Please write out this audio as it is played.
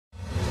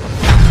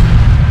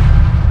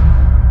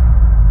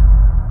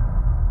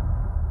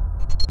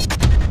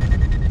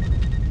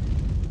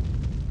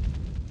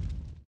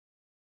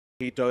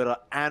MLPDotA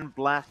and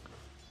Black.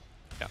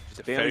 Yeah, it's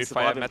a Barely fairy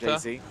fire surviving meta.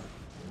 JC.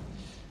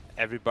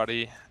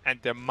 Everybody and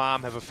their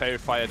mom have a fairy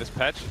fire this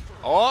patch.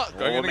 Oh,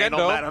 going in again not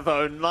though. matter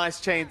though. Nice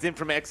chains in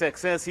from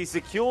XXS. He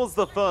secures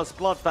the first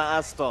blood for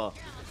Aster.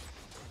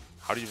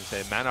 How do you even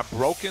say? Mana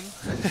broken.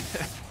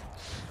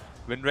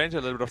 Wind Ranger,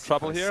 a little bit of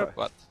trouble here,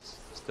 but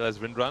still has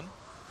Wind Run.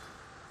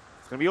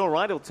 It's going to be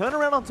alright. He'll turn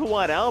around onto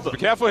White Album. Be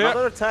careful here.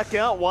 Another attack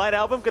out. White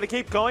Album going to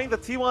keep going. The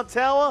T1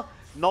 tower,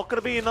 not going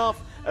to be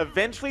enough.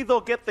 Eventually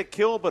they'll get the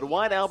kill, but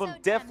White Album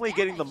definitely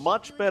getting the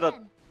much better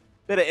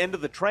end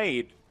of the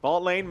trade.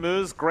 Bot lane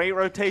moves, great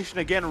rotation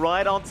again,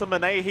 right onto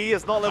Monet. He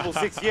is not level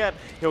 6 yet.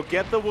 He'll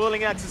get the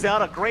Whirling Axes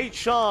out, a great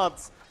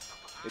chance.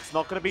 It's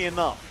not going to be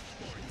enough.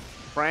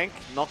 Frank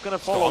not going to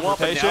follow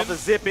up, and now the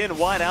zip in.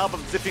 White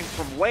Album zipping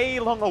from way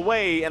long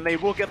away, and they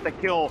will get the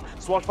kill.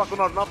 Swashbuckle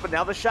not enough, but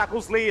now the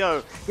Shackles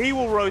Leo. He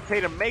will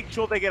rotate and make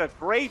sure they get a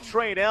great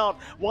trade out.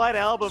 White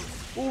Album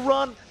will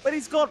run, but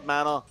he's got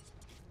mana.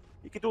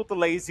 He can do it the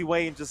lazy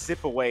way and just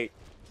zip away.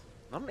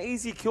 Not an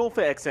easy kill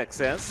for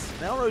XXS.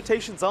 Now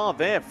rotations are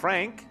there.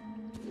 Frank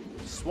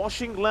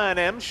swashing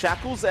LAN-M.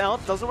 Shackles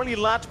out. Doesn't really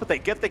latch, but they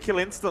get the kill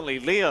instantly.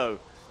 Leo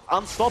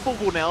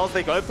unstoppable now as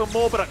they go for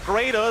more, but a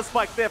great Earth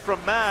Spike there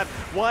from Mad.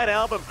 White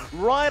Album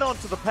right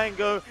onto the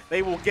Pango.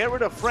 They will get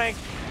rid of Frank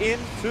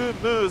into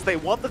Moose. They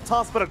want the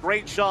tusk, but a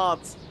great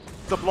chance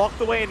to block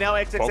the way. Now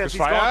XXS, he's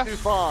gone too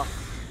far.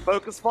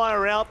 Focus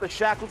fire out. The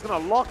Shackle's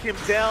going to lock him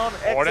down.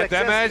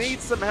 XXS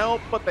needs some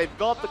help, but they've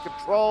got the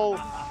control.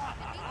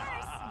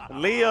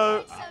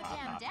 Leo,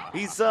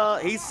 he's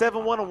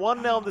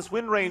 7-1-1 now in this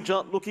Wind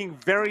Ranger, looking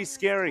very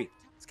scary.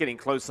 It's getting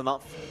close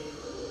enough.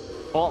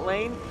 Bot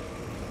lane,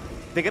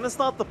 they're going to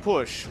start the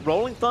push.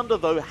 Rolling Thunder,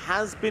 though,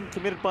 has been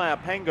committed by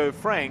Pango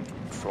Frank.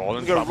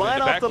 Go right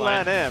after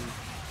LAN-M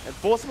and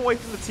force him away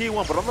from the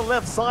T1, but on the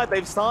left side,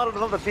 they've started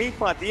another team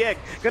fight. The Egg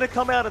going to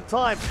come out in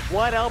time.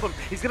 White Album,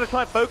 he's going to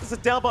try and focus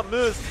it down, but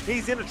moves.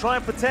 He's in to try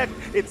and protect.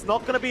 It's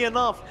not going to be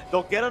enough.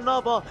 They'll get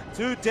another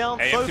 2 down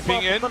so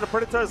far from the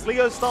Predators.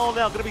 Leo style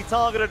now going to be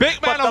targeted.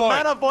 But the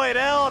Mana Void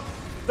out.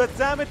 The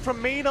damage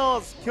from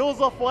Minos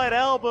kills off White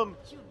Album.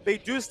 They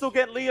do still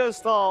get Leo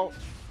style.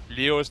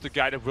 Leo is the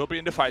guy that will be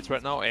in the fights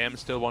right now. AM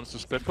still wants to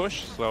split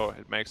push, so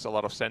it makes a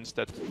lot of sense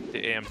that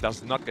the AM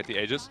does not get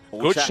the Aegis.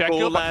 Good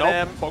Shackle, but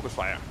no focus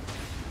fire.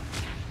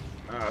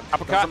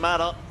 Doesn't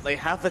matter. They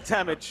have the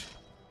damage.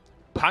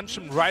 Punch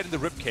him right in the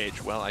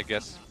ribcage. Well, I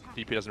guess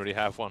DP doesn't really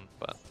have one,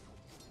 but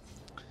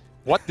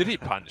what did he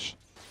punch?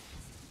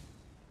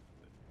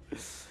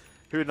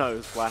 Who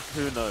knows, Black?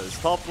 Who knows?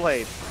 Top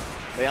lane.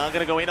 They are going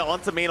to go in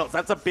onto Minos.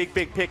 That's a big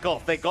pick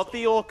off. They got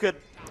the Orchid.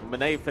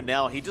 Monet for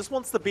now, he just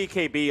wants the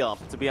BKB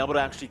up to be able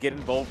to actually get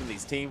involved in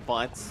these team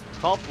fights.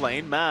 Top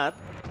lane, Matt.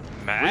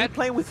 Really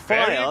playing with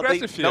fire. They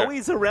know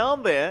he's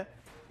around there.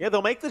 Yeah,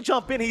 they'll make the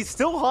jump in. He's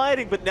still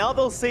hiding, but now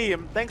they'll see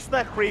him. Thanks to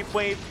that creep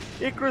wave.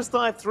 Icarus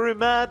dive through,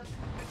 Matt.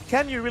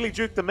 Can you really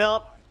juke them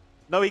out?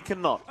 No, he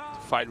cannot.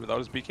 Fight without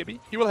his BKB?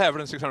 He will have it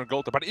in 600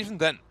 gold, but even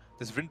then,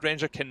 this Wind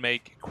Ranger can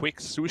make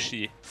quick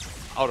sushi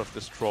out of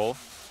this troll,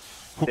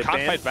 who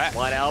can't fight back.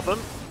 White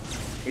Album.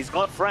 He's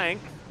got Frank.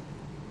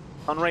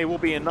 Sunray will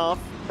be enough.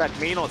 In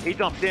fact, Minos, he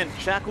jumped in.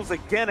 Shackles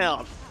again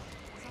out.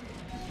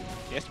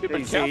 He has to be a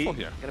bit careful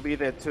here. Gonna be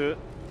there too.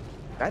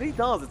 That he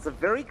does. It's a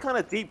very kind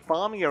of deep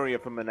farming area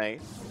for Monet.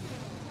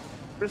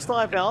 Chris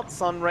dive out,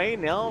 Sunray.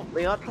 Now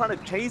they are trying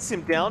to chase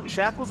him down.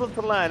 Shackles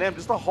onto LAN-M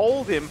just to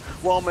hold him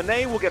while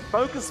Monet will get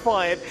focus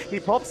fired. He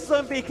pops his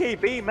own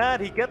BKB.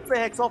 Mad, he gets the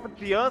Hex off into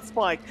the Earth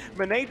Spike.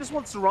 Monet just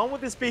wants to run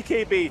with this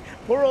BKB.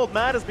 Poor old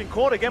Mad has been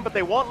caught again, but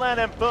they want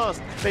LAN-M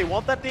first. They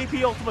want that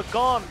DP ultimate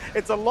gone.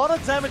 It's a lot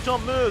of damage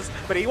on Moose,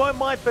 but he won't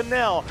mind for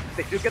now.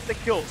 They do get the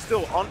kill.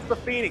 Still onto the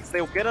Phoenix.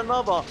 They'll get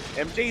another.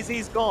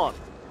 MGZ's gone.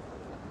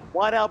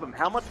 White Album,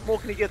 how much more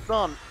can he get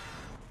done?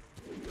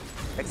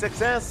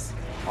 XXS.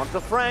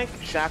 Onto Frank,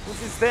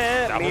 Shackles is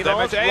there,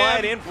 Minos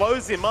right in,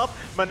 blows him up.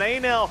 Monet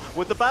now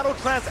with the Battle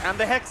Trance and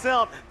the Hex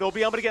out, they'll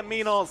be able to get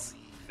Minos.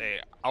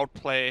 They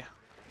outplay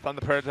Thunder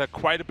Predator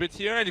quite a bit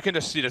here, and you can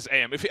just see this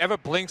AM. If he ever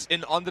blinks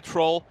in on the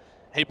troll,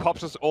 he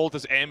pops his ult,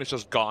 his AM is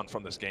just gone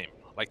from this game.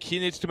 Like, he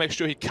needs to make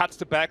sure he cuts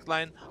the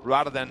backline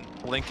rather than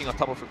blinking on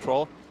top of the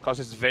troll, because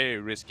it's very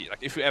risky.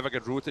 Like, if you ever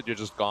get rooted, you're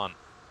just gone.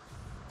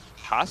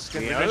 Husk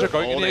and Ranger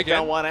going in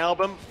again. One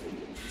Album.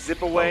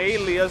 Zip away,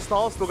 Leo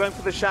style, still going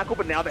for the Shackle,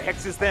 but now the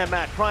Hex is there,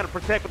 Matt, trying to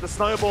protect with the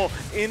Snowball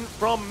in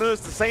from Moose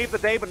to save the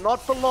day, but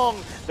not for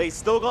long. They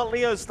still got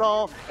Leo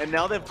style, and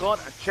now they've got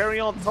a cherry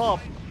on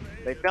top.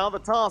 They found the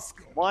task.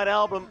 White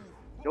Album,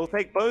 he'll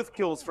take both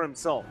kills for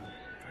himself.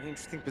 Very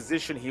interesting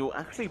position. He will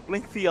actually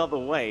blink the other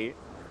way.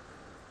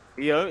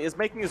 Leo is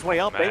making his way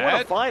up. They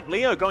want to fight.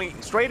 Leo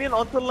going straight in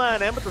onto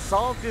LAN-M, but the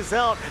silence is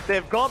out.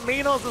 They've got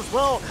Minos as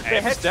well. The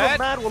Hex from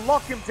Mad will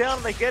lock him down,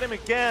 and they get him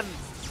again.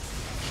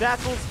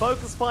 Shackles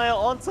focus fire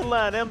onto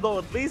LAN-M. They'll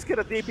at least get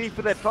a DP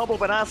for their trouble,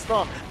 but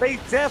Aster, they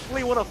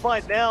definitely want to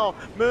fight now.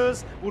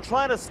 Moose will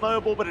try to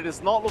snowball, but it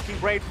is not looking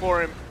great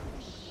for him.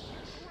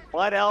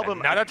 White Album,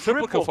 another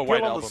triple kill for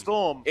White on Album. the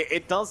Storm.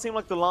 It does seem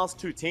like the last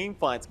two team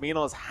fights,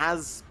 Minos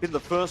has been the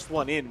first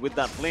one in with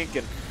that blink,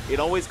 and it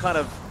always kind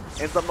of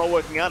ends up not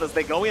working out as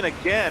they go in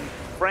again.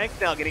 Frank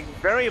now getting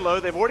very low.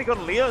 They've already got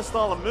Leo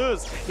style of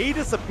moves. He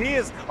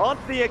disappears.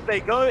 Onto the egg they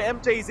go.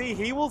 MJZ,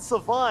 he will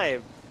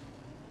survive.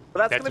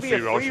 But that's going to be a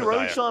free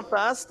Roshan for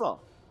Aster.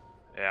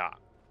 Yeah.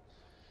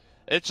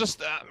 It's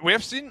just, we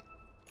have seen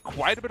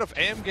quite a bit of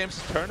AM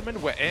games this tournament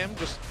where AM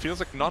just feels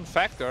like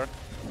non-factor.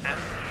 And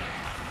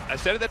I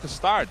said it at the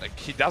start, like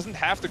he doesn't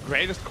have the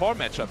greatest core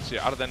matchups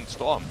here other than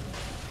Storm.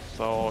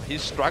 So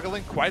he's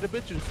struggling quite a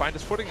bit to find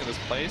his footing in this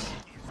place.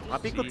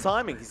 Might be good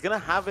timing. He's going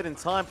to have it in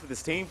time for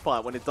this team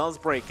fight when it does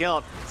break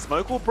out.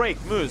 Smoke will break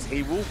moves.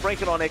 He will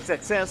break it on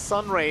XXS.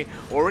 Sunray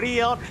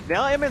already out.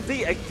 Now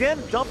MNZ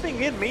again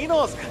jumping in.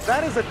 Minos,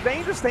 that is a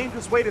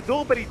dangerous way to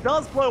do it, but he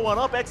does blow one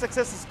up. XXS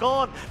is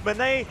gone.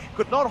 Monet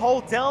could not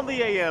hold down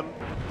the AM.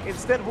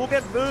 Instead, we'll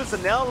get moves,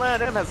 and now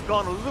LANM has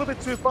gone a little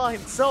bit too far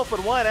himself, but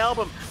White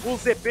Album will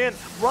zip in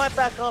right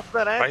back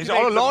after that. He's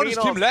all alone, his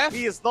team left.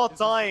 He is not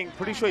dying.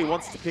 Pretty sure he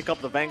wants to pick up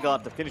the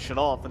Vanguard to finish it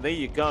off, and there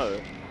you go.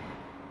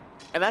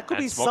 And that could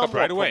be somewhat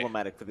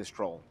problematic for this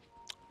troll.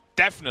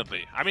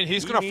 Definitely. I mean,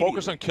 he's going to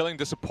focus on killing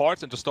the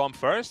supports and the Storm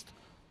first,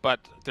 but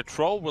the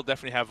troll will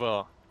definitely have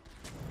a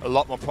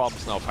lot more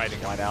problems now fighting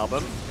him. White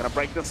Album going to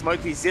break the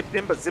smoke. He zipped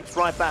in, but zips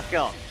right back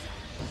out.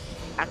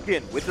 Act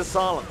in with the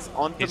silence.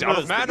 On he's out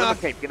of mana.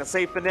 Going to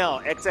save for now.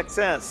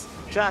 XXS.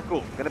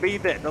 Shackle going to be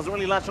there. Doesn't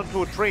really latch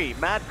onto a tree.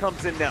 Mad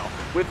comes in now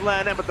with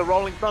LANM with the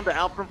Rolling Thunder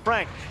out from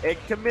Frank. Egg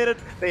committed.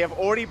 They have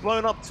already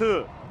blown up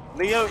two.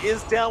 Leo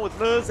is down with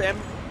moves, and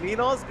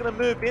Minos going to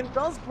move in.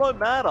 Does blow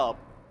Mad up.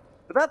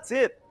 But that's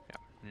it.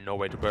 Yeah, no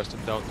way to burst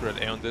him down through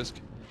an Aeon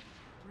Disc.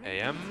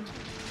 AM.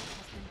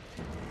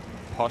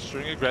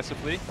 Posturing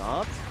aggressively.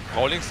 Start.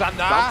 Rolling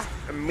Thunder.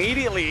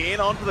 Immediately in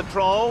onto the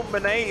troll.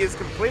 Monet is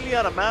completely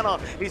out of mana.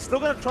 He's still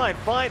going to try and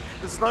fight.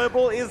 The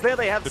snowball is there.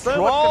 They have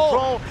so much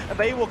control, and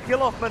they will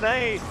kill off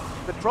Monet.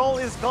 The troll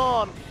is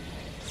gone.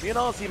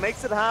 Minos, he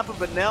makes it happen,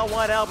 but now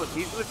White Album,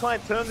 he's going to try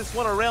and turn this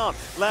one around.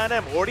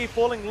 LANM already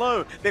falling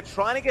low. They're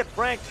trying to get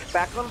Frank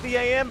back onto the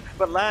AM,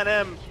 but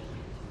LANM,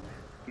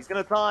 he's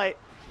going to die.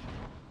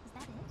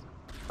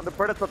 On the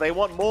Predator, they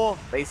want more.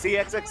 They see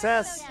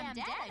XXS.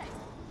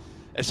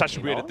 It's such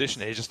a weird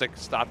addition. He just like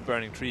start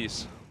burning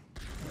trees.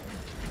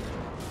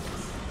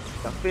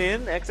 Jump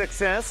in,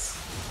 XXS,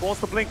 force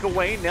the blink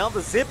away. Now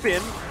the zip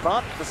in,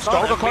 but the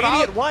start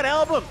immediate White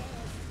Album.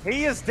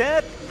 He is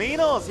dead.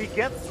 Minos, he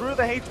gets through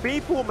the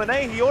HP pool.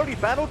 Monet, he already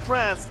battle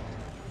tranced.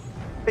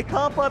 They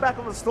can't fly back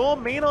on the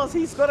Storm. Minos,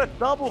 he's got a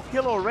double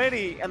kill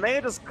already, and they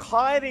are just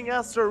kiting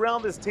Aster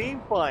around this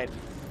team fight.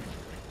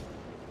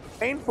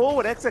 Pain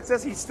forward,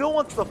 XXS, he still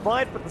wants to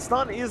fight, but the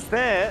stun is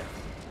there.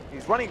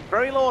 He's running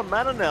very low on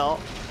mana now.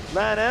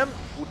 LANM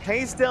will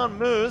chase down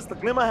moves. The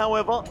Glimmer,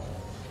 however,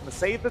 to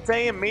save the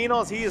day, and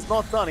Minos, he is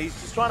not done. He's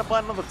just trying to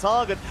find another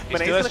target.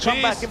 But he's going to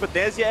come back in, but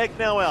there's your egg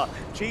now out.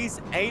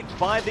 Cheese 8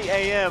 by the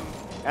AM.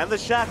 And the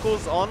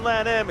shackles on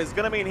LANM is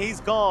going to mean he's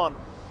gone.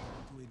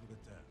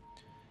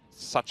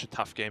 Such a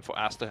tough game for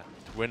Aster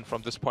to win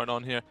from this point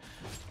on here.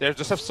 They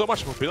just have so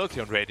much mobility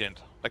on Radiant.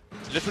 Like,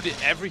 literally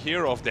every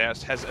hero of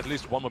theirs has at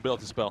least one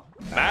mobility spell.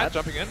 Mad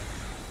jumping in.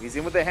 He's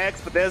in with the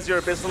Hex, but there's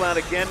your Abyssal out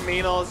again.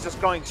 Minos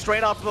just going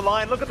straight after the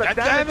line. Look at the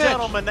damage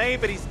out on Monet,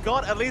 but he's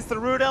got at least the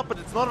root out, but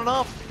it's not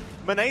enough.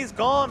 Monet's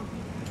gone.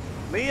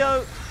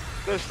 Leo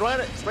goes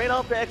straight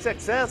after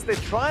XXS. They're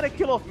trying to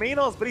kill off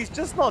Minos, but he's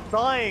just not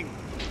dying.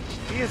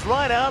 He is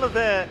right out of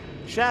there.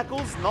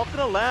 Shackles not going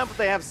to land, but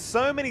they have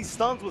so many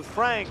stuns with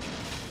Frank.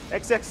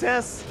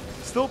 XXS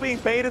still being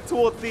baited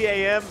towards the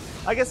AM.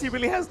 I guess he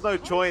really has no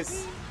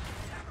choice.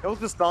 He'll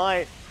just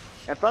die.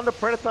 And Thunder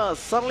Predator is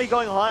suddenly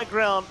going high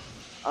ground.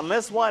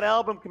 Unless White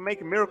Album can make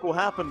a miracle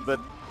happen, but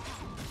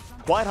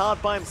quite hard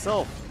by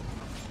himself.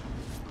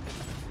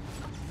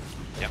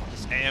 Yeah,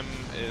 this AM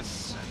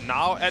is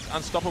now at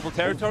unstoppable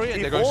territory,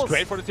 and they're going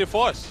straight for the tier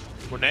 4s.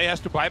 Monet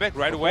has to buy back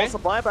right away. What's a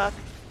buyback?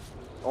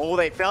 Oh,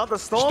 they found the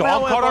Storm,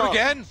 Storm caught out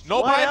again.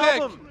 No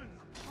buyback.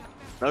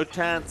 No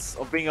chance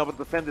of being able to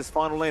defend this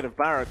final lane of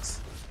barracks.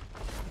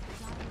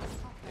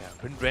 Yeah,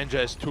 Wind Ranger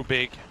is too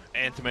big.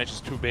 Anti-Mage is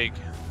too big.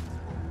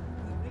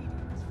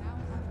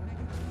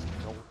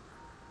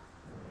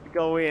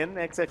 Go in,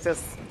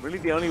 XXS really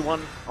the only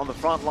one on the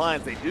front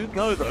lines. They do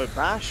go though.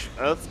 Bash,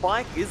 Earth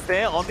Spike is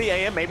there on the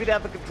AM. Maybe they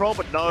have the control,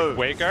 but no. Wind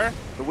Waker.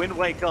 The Wind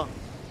Waker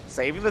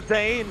saving the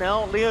day.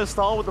 Now Leo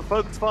style with the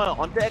focus fire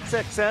onto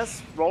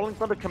XXS. Rolling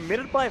Thunder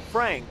committed by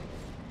Frank.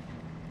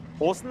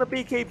 Forcing the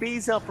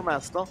BKBs out from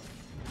Aster.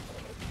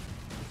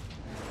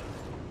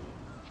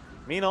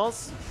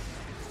 Minos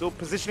still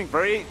positioning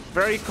very,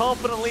 very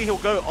confidently. He'll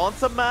go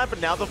onto Mad,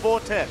 but now the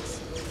Vortex.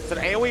 It's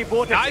an AoE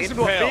Vortex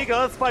into a big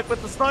Earth Spike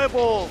with the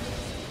Snowball.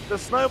 The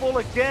Snowball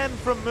again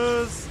from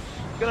Moose.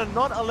 Gonna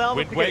not allow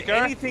them to get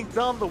anything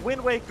done. The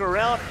Wind Waker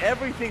out,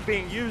 everything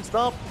being used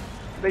up.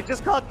 They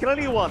just can't kill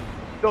anyone.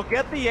 They'll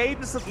get the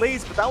Aegis at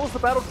least, but that was the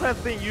battle trance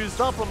being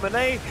used up on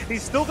Monet.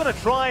 He's still gonna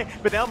try,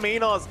 but now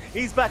Minos,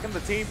 he's back in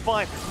the team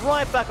fight.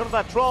 Right back onto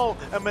that troll,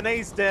 and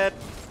Monet's dead.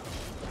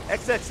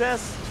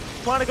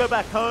 XXS trying to go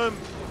back home,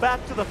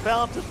 back to the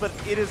fountain, but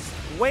it is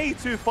way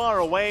too far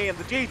away, and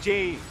the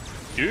GG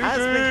has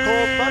been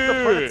called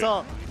Thunder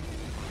Predator.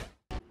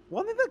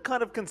 One thing that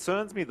kind of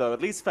concerns me, though,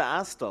 at least for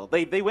Aster,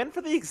 they went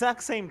for the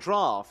exact same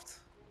draft,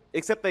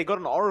 except they got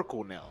an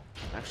Oracle now.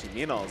 Actually,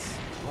 Minos,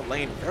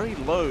 lane very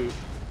low.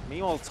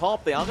 Meanwhile,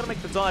 top, they are going to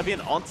make the dive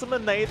in onto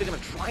Monet. They're going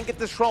to try and get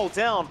this troll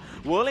down.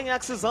 Whirling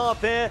axes are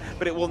there,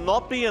 but it will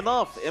not be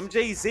enough.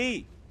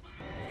 MJZ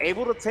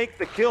able to take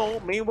the kill.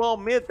 Meanwhile,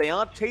 mid, they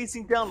are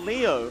chasing down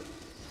Leo.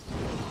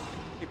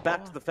 Get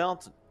back to the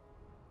fountain.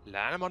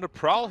 Lanham on the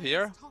prowl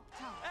here.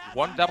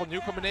 One double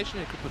new combination,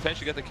 he could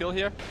potentially get the kill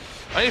here.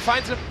 And he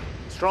finds him.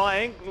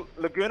 Trying,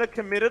 Laguna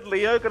committed.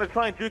 Leo going to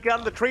try and duke out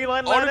in the tree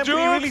line. Oh, Lanham, can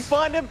he really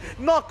find him?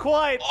 Not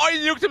quite. Oh, he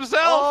nuked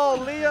himself.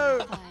 Oh,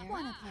 Leo.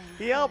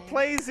 He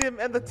outplays him,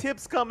 and the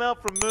tips come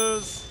out from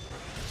Moose.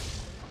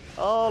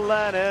 Oh,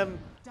 Lanham.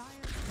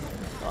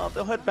 Oh,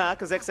 they'll head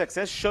back as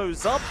XXS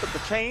shows up, but the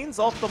chain's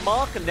off the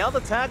mark, and now the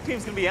tag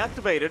team's going to be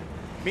activated.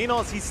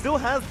 Minos, he still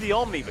has the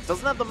Omni, but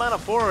doesn't have the mana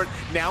for it.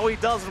 Now he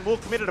does, and will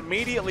commit it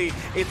immediately.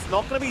 It's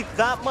not going to be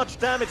that much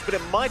damage, but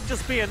it might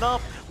just be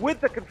enough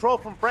with the control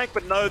from Frank.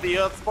 But no, the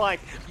Earth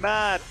Spike,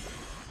 mad,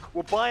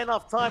 will buy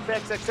enough time for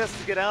XXS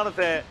to get out of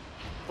there.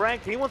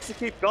 Frank, he wants to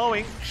keep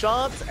going.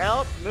 Shards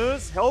out,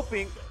 Moose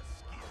helping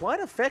quite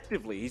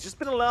effectively. He's just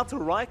been allowed to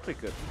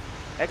right-click it.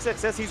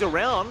 XXS, he's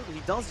around. He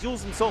does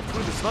use himself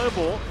through the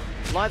snowball.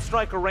 Light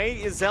Strike Array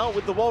is out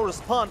with the Walrus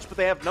Punch, but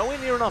they have nowhere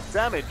near enough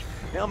damage.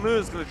 Now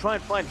Moose going to try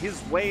and find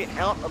his way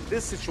out of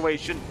this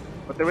situation,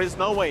 but there is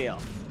no way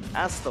out.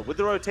 Aster, with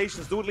the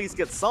rotations, do at least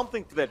get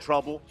something for their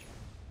trouble.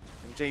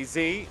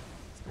 MJZ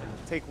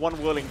take one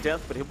Whirling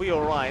Death, but he'll be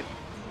all right.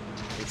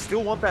 They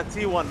still want that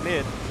tier 1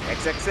 mid.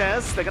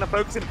 XXS, they're going to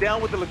focus him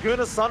down with the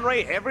Laguna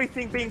Sunray,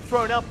 everything being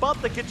thrown out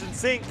but the kitchen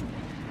sink.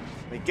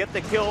 They get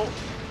the kill.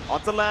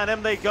 Onto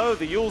Lanham they go.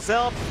 The Yule's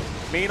out.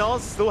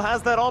 Minos still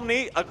has that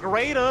Omni. A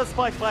great Earth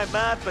Spike by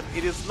Mad, but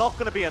it is not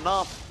going to be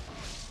enough.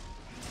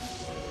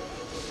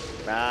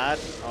 Mad.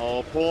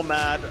 Oh, poor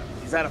Mad.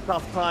 He's had a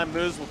tough time.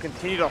 Moose will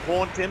continue to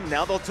haunt him.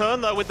 Now they'll turn,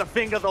 though, with the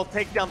finger. They'll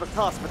take down the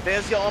tusk. But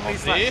there's your Omni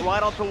slash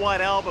right onto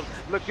White Album.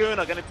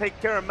 Laguna going to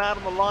take care of Mad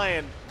on the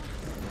Lion.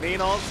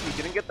 Minos,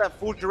 he didn't get that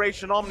full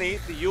duration Omni.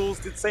 The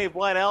Yules did save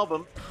White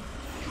Album.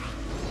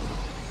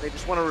 They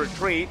just want to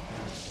retreat.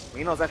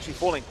 Minos actually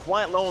falling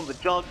quite low on the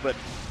jug, but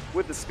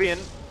with the spin,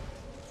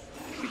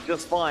 he's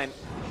just fine.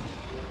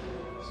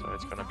 So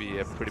it's going to be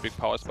a pretty big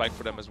power spike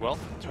for them as well,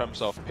 in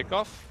terms of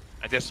pickoff.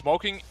 And they're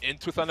smoking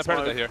into Thunder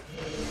Predator here.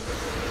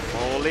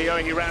 Oh, Leo,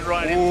 he ran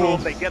right into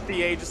him. They get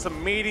the Aegis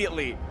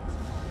immediately.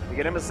 They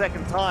get him a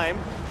second time.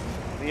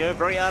 Leo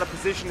very out of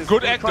position. Is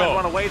good egg, trying to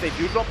run away. They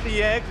do drop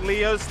the egg.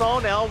 Leo style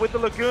now with the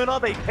Laguna.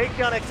 They take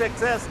down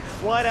XXS.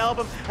 White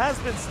Album has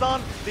been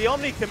stunned. The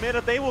Omni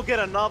committed. They will get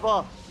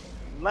another.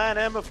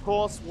 Lanham, of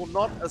course, will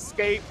not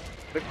escape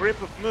the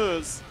grip of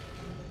Moose.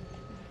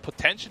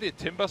 Potentially a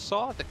Timber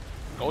Saw that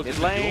goes mid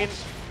in lane.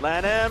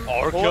 Lanham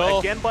caught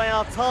again by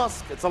our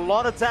Tusk. It's a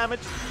lot of damage.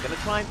 Gonna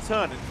try and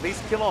turn, at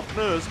least kill off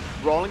Moose.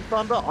 Rolling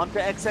Thunder onto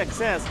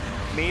XXS.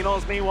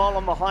 Minos, meanwhile,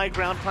 on the high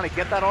ground, trying to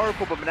get that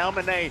Oracle, but now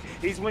Monet,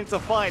 he's willing to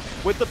fight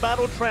with the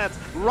Battle Trance,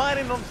 right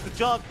in onto the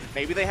jug.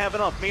 Maybe they have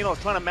enough. Minos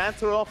trying to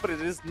mantle it off, but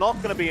it is not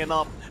going to be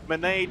enough.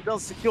 Monet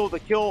does secure the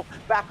kill.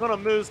 Back on a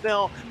Moose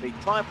now. They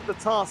try for the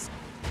Tusk.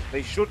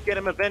 They should get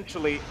him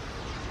eventually.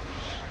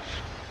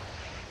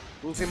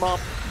 Pulls him up.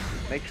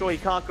 Make sure he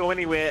can't go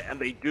anywhere, and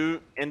they do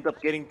end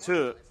up getting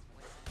 2.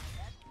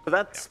 But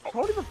that's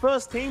probably the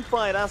first team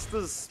fight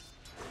Aster's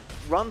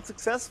run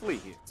successfully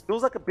here.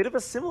 Feels like a bit of a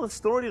similar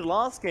story to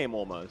last game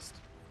almost.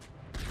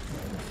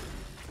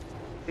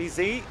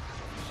 PZ,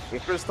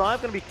 after his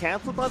dive, going to be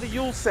cancelled by the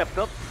Yule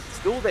Scepter.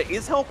 Still, there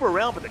is help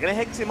around, but they're going to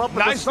hex him up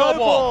with a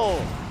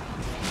snowball.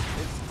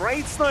 It's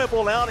great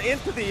snowball out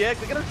into the egg.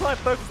 They're going to try and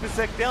focus this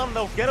egg down, and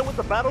they'll get it with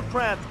the Battle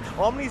Trance.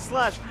 Omni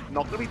Slash,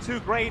 not going to be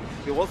too great.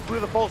 It was through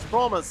the False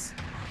Promise.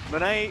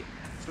 Monet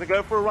is going to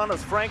go for a run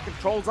as Frank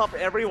controls up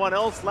everyone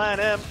else.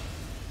 Lanham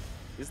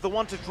is the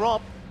one to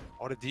drop.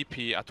 Or the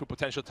DP are 2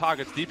 potential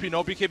targets. DP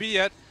no BKB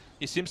yet.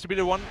 He seems to be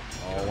the one.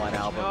 Oh, White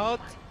Album.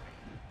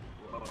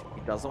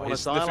 He doesn't want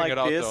to die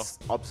like this.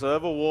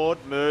 Observer Ward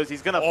moves.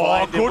 He's going to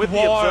find him with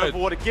the Observer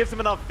Ward. It gives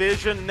him enough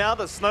vision. Now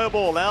the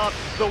Snowball out.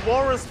 The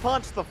Walrus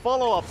Punch, the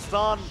follow-up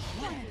stun.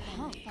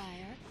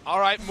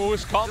 All right,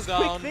 Moose, calm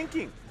down. Quick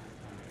thinking.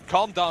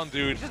 Calm down,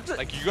 dude.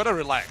 Like, you got to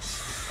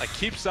relax. Like,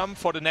 keep some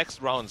for the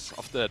next rounds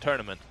of the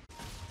tournament.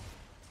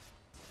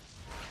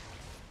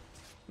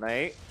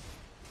 Nate.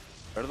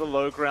 Go to the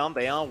low ground.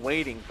 They are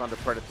waiting, Thunder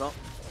Predator.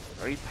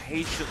 Very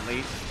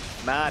patiently.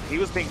 Matt, he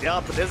was being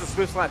down, but there's a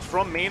Swift Slash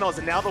from Minos,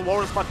 and now the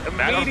Walrus Punch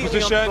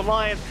immediately onto the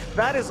Lion.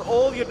 That is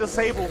all your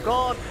disable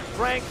gone.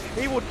 Frank,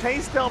 he will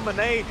chase down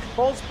Monet.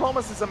 False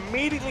Promise is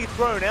immediately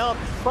thrown out,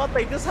 but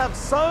they just have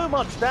so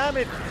much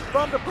damage.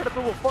 Thunder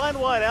Predator will find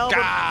White Album.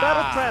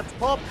 Battle Trance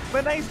pop.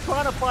 Monet's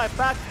trying to fight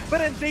back,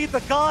 but indeed the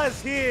guy is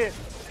here.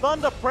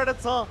 Thunder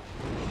Predator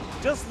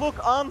just look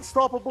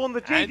unstoppable in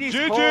the GG's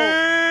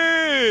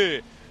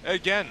call.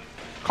 Again,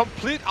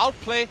 Complete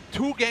outplay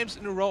 2 games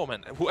in a row,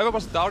 man. Whoever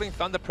was doubting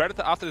Thunder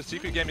Predator after the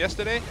secret game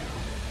yesterday,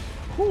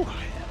 whew,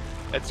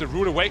 it's a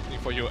rude awakening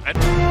for you. And